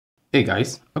Hey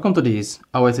guys, welcome to this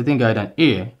iOS 18 guide, and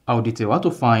here I'll detail how to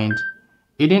find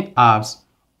hidden apps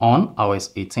on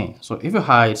iOS 18. So if you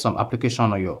hide some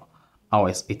application on your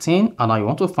iOS 18 and now you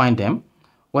want to find them,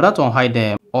 whether to unhide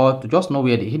them or to just know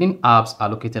where the hidden apps are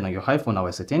located on your iPhone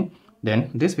iOS 18,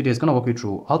 then this video is going to walk you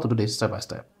through how to do this step by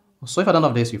step. So if at the end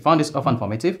of this you found this often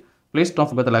informative, please don't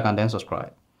forget to like and then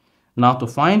subscribe. Now to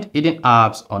find hidden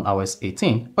apps on iOS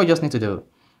 18, all you just need to do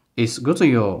is go to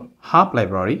your app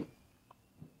library.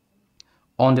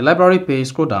 On the library page,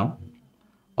 scroll down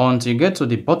until you get to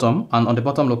the bottom, and on the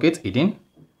bottom locate hidden,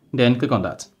 then click on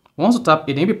that. Once you tap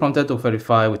hidden, you'll be prompted to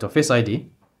verify with your Face ID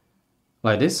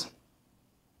like this.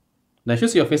 Then you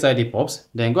see your Face ID pops,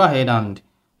 then go ahead and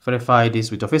verify this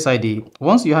with your Face ID.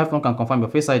 Once your iPhone can confirm your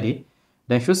Face ID,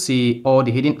 then you should see all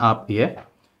the hidden app here.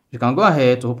 You can go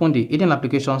ahead to open the hidden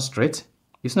application straight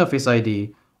using your Face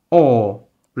ID, or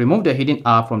remove the hidden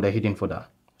app from the hidden folder.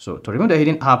 So to remove the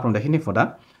hidden app from the hidden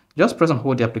folder, just press and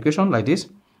hold the application like this.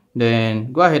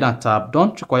 Then go ahead and tap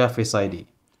Don't Require Face ID.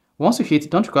 Once you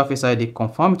hit Don't Require Face ID,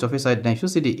 confirm with your Face ID, then you should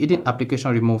see the hidden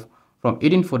application removed from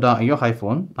hidden folder on your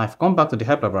iPhone. Now if you come back to the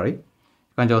app library, you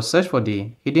can just search for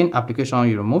the hidden application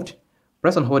you removed,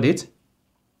 press and hold it.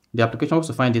 The application wants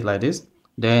to find it like this.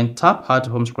 Then tap Add to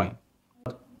Home Screen.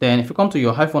 Then if you come to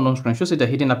your iPhone home screen, you should see the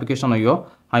hidden application on your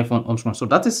iPhone home screen. So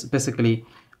that is basically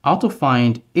how to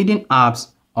find hidden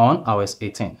apps on iOS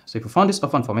 18. So if you found this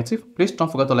often informative, please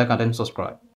don't forget to like and then subscribe.